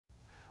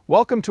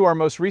Welcome to our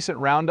most recent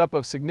roundup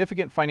of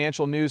significant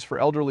financial news for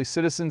elderly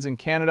citizens in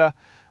Canada.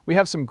 We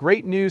have some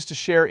great news to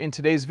share in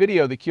today's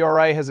video. The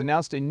CRA has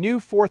announced a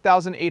new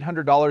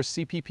 $4,800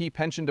 CPP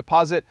pension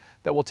deposit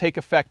that will take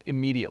effect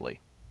immediately.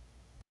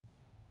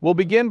 We'll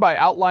begin by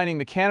outlining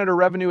the Canada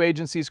Revenue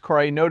Agency's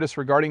CRA notice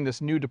regarding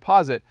this new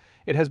deposit.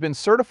 It has been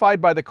certified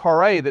by the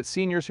CRA that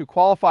seniors who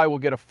qualify will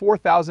get a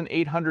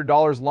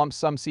 $4,800 lump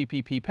sum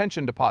CPP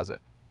pension deposit.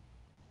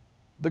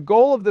 The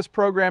goal of this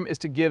program is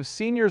to give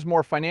seniors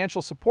more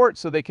financial support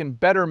so they can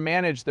better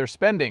manage their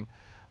spending.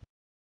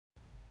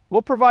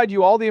 We'll provide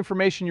you all the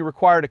information you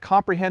require to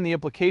comprehend the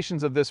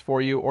implications of this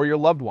for you or your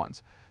loved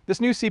ones. This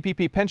new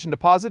CPP pension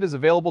deposit is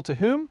available to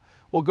whom?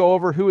 We'll go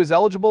over who is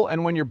eligible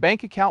and when your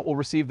bank account will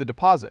receive the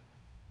deposit.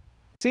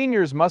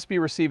 Seniors must be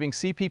receiving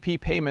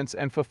CPP payments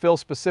and fulfill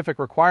specific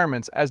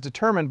requirements as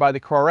determined by the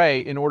CRA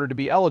in order to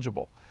be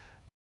eligible.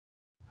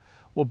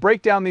 We'll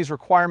break down these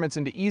requirements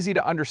into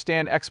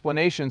easy-to-understand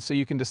explanations so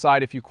you can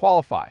decide if you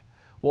qualify.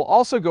 We'll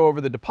also go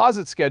over the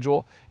deposit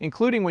schedule,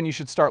 including when you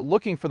should start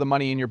looking for the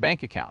money in your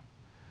bank account.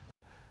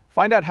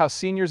 Find out how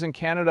seniors in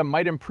Canada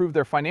might improve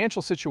their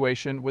financial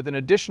situation with an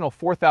additional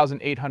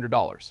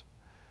 $4,800.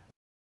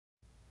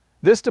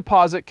 This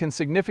deposit can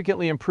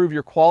significantly improve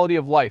your quality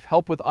of life,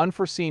 help with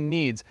unforeseen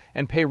needs,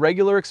 and pay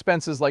regular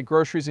expenses like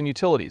groceries and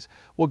utilities.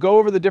 We'll go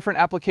over the different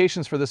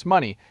applications for this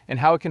money and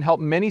how it can help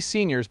many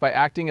seniors by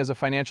acting as a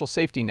financial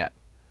safety net.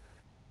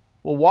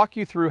 We'll walk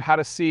you through how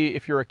to see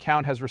if your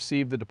account has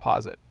received the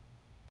deposit.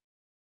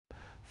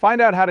 Find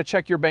out how to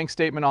check your bank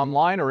statement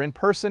online or in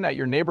person at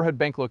your neighborhood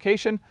bank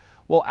location.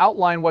 We'll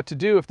outline what to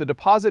do if the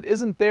deposit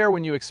isn't there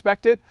when you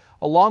expect it,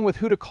 along with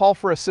who to call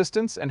for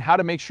assistance and how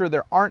to make sure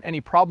there aren't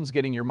any problems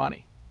getting your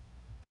money.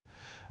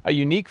 A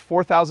unique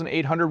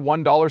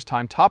 $4,801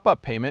 time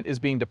top-up payment is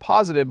being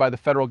deposited by the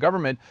federal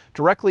government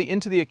directly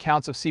into the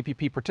accounts of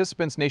CPP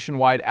participants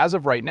nationwide as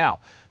of right now.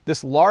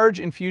 This large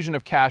infusion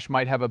of cash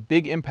might have a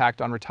big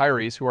impact on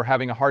retirees who are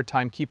having a hard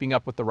time keeping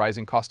up with the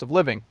rising cost of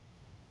living.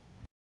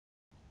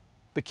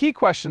 The key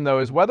question, though,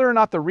 is whether or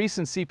not the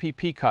recent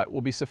CPP cut will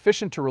be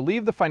sufficient to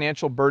relieve the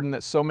financial burden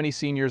that so many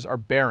seniors are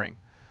bearing.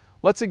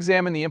 Let's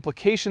examine the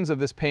implications of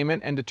this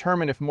payment and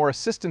determine if more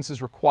assistance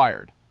is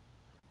required.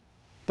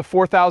 The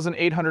 $4,800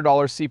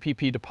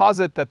 CPP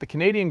deposit that the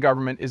Canadian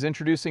government is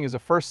introducing as a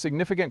first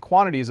significant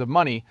quantities of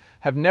money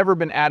have never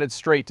been added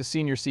straight to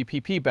senior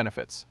CPP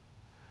benefits.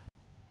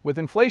 With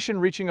inflation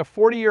reaching a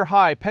 40-year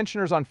high,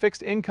 pensioners on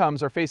fixed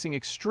incomes are facing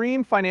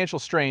extreme financial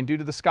strain due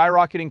to the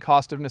skyrocketing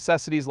cost of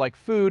necessities like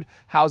food,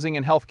 housing,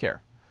 and healthcare.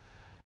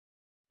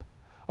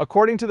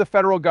 According to the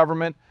federal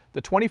government,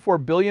 the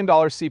 $24 billion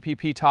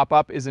CPP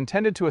top-up is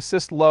intended to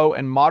assist low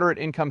and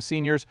moderate-income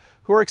seniors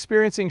who are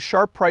experiencing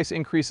sharp price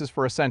increases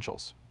for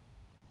essentials.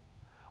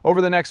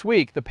 Over the next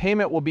week, the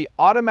payment will be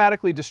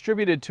automatically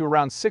distributed to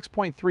around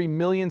 6.3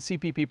 million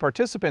CPP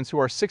participants who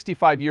are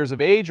 65 years of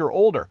age or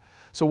older.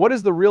 So what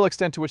is the real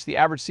extent to which the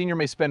average senior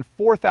may spend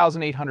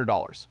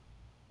 $4,800?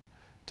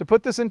 To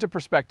put this into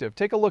perspective,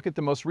 take a look at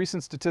the most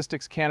recent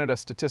Statistics Canada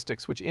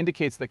statistics, which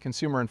indicates that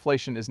consumer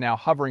inflation is now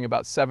hovering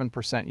about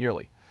 7%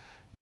 yearly.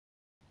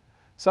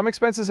 Some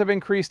expenses have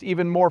increased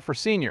even more for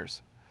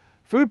seniors.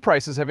 Food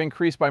prices have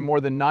increased by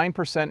more than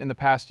 9% in the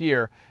past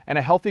year, and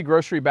a healthy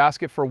grocery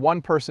basket for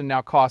one person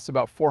now costs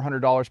about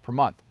 $400 per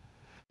month.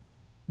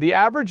 The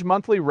average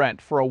monthly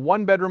rent for a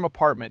one-bedroom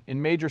apartment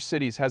in major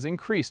cities has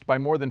increased by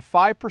more than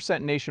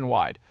 5%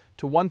 nationwide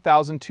to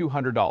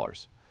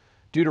 $1,200.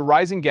 Due to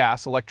rising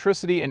gas,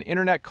 electricity, and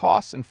internet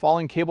costs and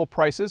falling cable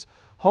prices,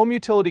 home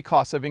utility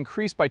costs have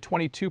increased by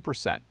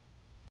 22%.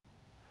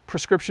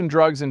 Prescription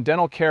drugs and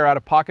dental care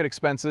out-of-pocket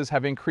expenses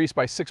have increased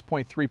by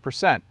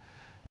 6.3%.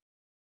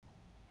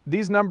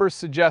 These numbers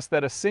suggest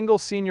that a single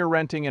senior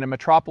renting in a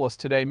metropolis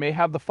today may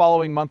have the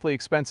following monthly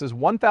expenses: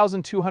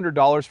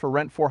 $1,200 for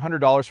rent,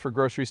 $400 for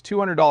groceries,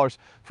 $200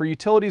 for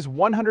utilities,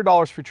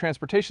 $100 for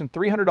transportation,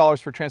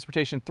 $300 for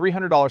transportation,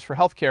 $300 for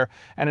healthcare,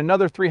 and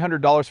another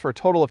 $300 for a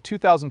total of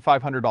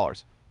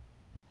 $2,500.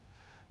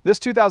 This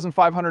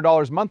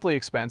 $2,500 monthly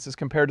expense is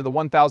compared to the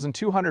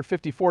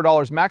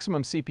 $1,254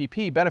 maximum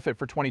CPP benefit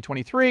for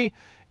 2023,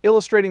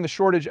 illustrating the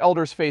shortage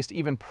elders faced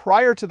even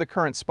prior to the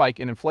current spike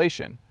in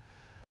inflation.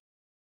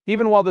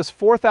 Even while this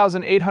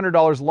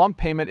 $4,800 lump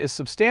payment is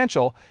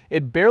substantial,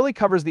 it barely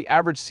covers the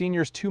average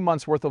senior's 2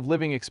 months' worth of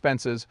living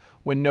expenses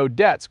when no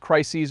debts,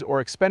 crises,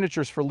 or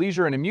expenditures for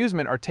leisure and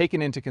amusement are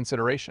taken into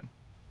consideration.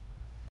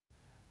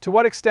 To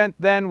what extent,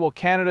 then, will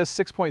Canada's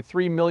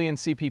 6.3 million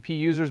CPP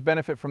users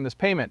benefit from this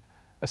payment?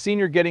 A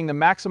senior getting the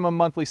maximum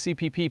monthly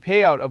CPP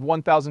payout of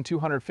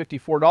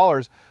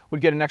 $1,254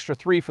 would get an extra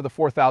 $3 for the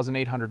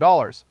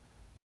 $4,800.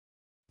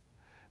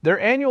 Their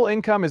annual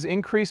income is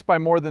increased by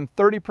more than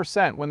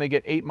 30% when they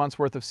get 8 months'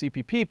 worth of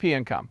CPP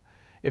income.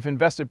 If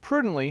invested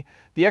prudently,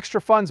 the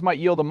extra funds might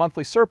yield a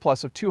monthly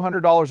surplus of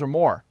 $200 or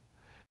more.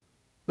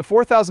 The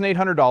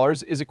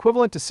 $4,800 is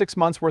equivalent to 6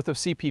 months' worth of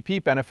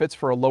CPP benefits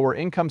for a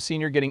lower-income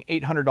senior getting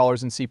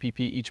 $800 in CPP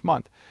each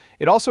month.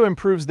 It also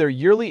improves their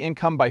yearly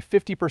income by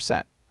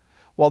 50%.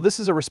 While this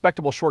is a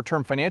respectable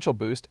short-term financial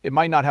boost, it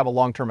might not have a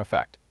long-term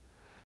effect.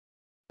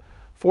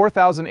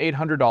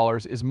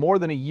 $4,800 is more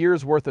than a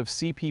year's worth of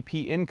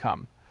CPP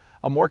income,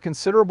 a more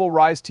considerable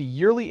rise to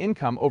yearly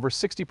income over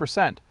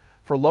 60%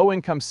 for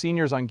low-income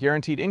seniors on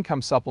guaranteed income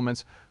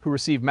supplements who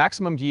receive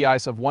maximum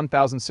GIs of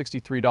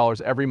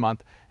 $1,063 every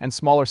month and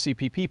smaller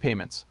CPP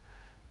payments.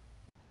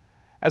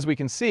 As we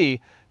can see,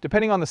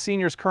 depending on the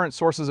senior's current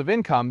sources of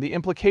income, the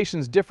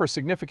implications differ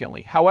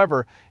significantly.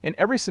 However, in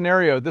every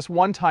scenario, this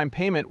one-time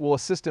payment will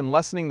assist in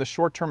lessening the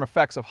short-term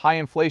effects of high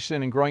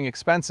inflation and growing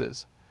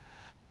expenses.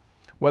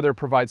 Whether it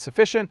provides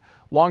sufficient,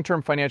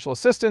 long-term financial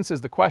assistance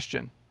is the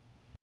question.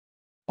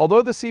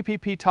 Although the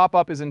CPP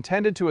top-up is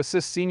intended to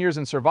assist seniors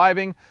in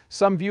surviving,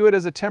 some view it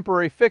as a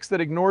temporary fix that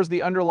ignores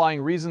the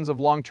underlying reasons of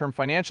long-term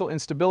financial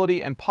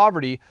instability and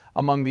poverty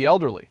among the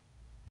elderly.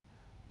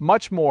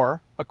 Much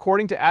more,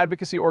 according to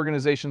advocacy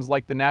organizations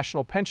like the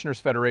National Pensioners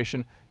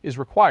Federation, is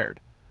required.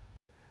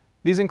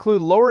 These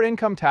include lower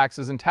income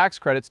taxes and tax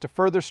credits to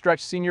further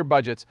stretch senior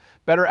budgets,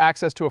 better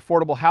access to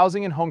affordable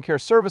housing and home care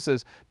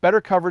services, better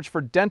coverage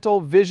for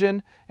dental,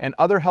 vision, and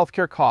other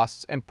healthcare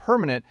costs, and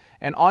permanent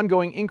and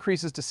ongoing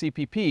increases to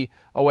CPP,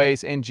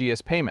 OAs, and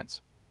GS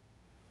payments.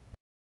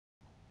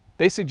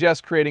 They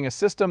suggest creating a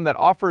system that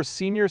offers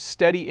seniors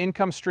steady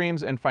income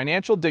streams and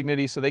financial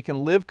dignity so they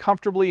can live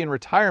comfortably in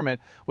retirement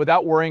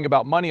without worrying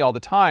about money all the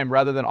time,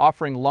 rather than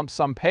offering lump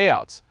sum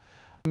payouts.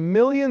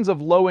 Millions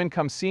of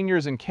low-income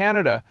seniors in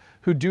Canada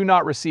who do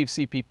not receive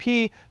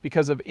CPP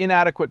because of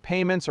inadequate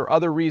payments or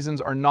other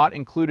reasons are not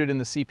included in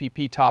the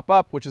CPP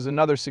top-up, which is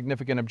another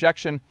significant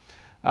objection.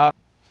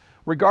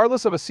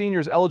 Regardless of a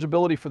senior's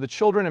eligibility for the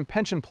Children and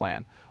Pension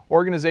Plan,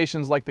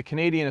 organizations like the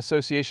Canadian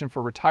Association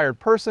for Retired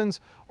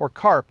Persons, or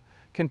CARP,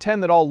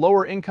 contend that all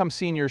lower-income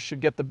seniors should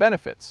get the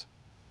benefits.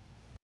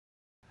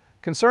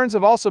 Concerns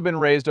have also been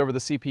raised over the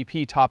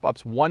CPP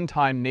top-up's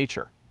one-time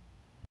nature.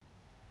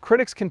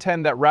 Critics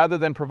contend that rather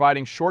than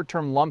providing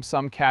short-term lump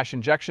sum cash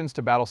injections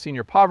to battle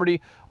senior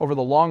poverty, over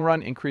the long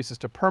run, increases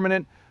to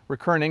permanent,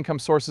 recurrent income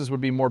sources would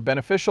be more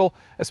beneficial,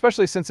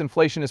 especially since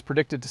inflation is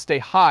predicted to stay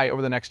high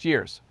over the next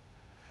years.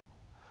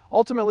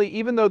 Ultimately,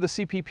 even though the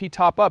CPP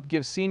top-up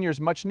gives seniors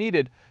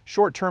much-needed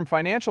short-term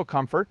financial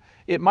comfort,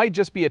 it might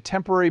just be a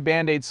temporary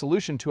band-aid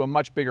solution to a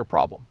much bigger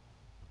problem.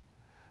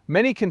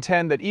 Many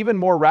contend that even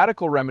more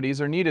radical remedies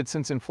are needed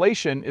since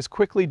inflation is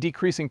quickly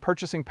decreasing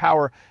purchasing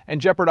power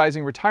and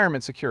jeopardizing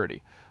retirement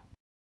security.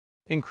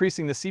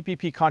 Increasing the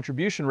CPP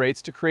contribution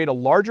rates to create a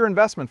larger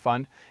investment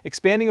fund,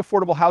 expanding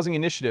affordable housing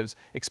initiatives,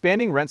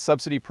 expanding rent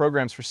subsidy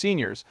programs for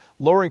seniors,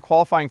 lowering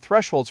qualifying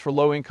thresholds for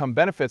low-income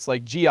benefits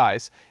like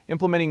GIs,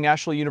 implementing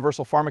national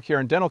universal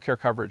pharmacare and dental care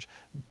coverage,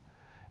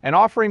 and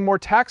offering more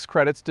tax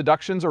credits,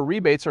 deductions, or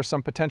rebates are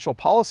some potential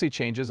policy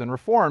changes and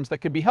reforms that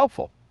could be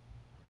helpful.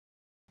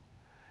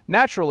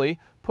 Naturally,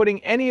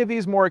 putting any of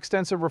these more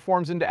extensive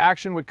reforms into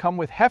action would come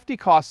with hefty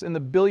costs in the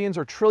billions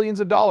or trillions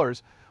of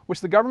dollars,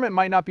 which the government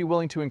might not be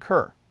willing to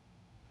incur.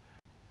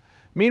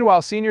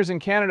 Meanwhile, seniors in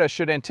Canada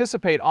should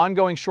anticipate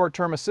ongoing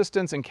short-term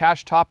assistance and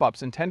cash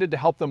top-ups intended to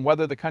help them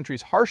weather the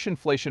country's harsh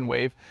inflation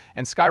wave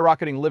and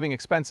skyrocketing living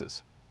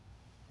expenses.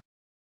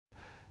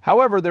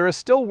 However, there is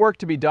still work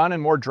to be done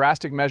and more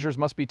drastic measures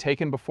must be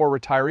taken before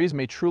retirees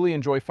may truly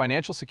enjoy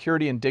financial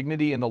security and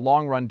dignity in the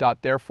long run.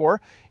 Therefore,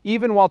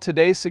 even while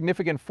today's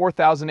significant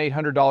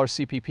 $4,800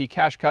 CPP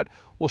cash cut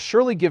will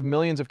surely give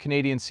millions of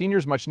Canadian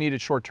seniors much-needed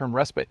short-term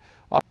respite,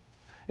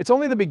 it's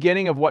only the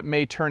beginning of what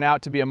may turn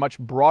out to be a much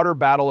broader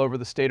battle over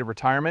the state of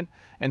retirement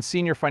and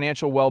senior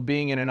financial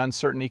well-being in an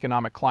uncertain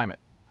economic climate.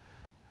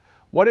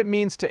 What it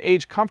means to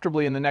age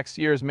comfortably in the next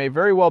years may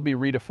very well be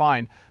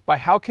redefined by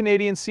how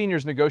Canadian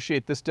seniors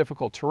negotiate this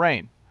difficult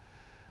terrain.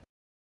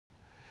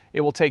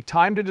 It will take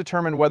time to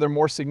determine whether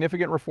more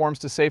significant reforms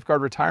to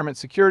safeguard retirement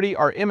security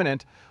are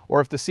imminent,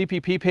 or if the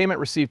CPP payment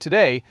received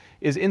today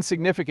is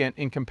insignificant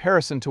in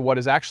comparison to what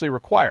is actually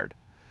required.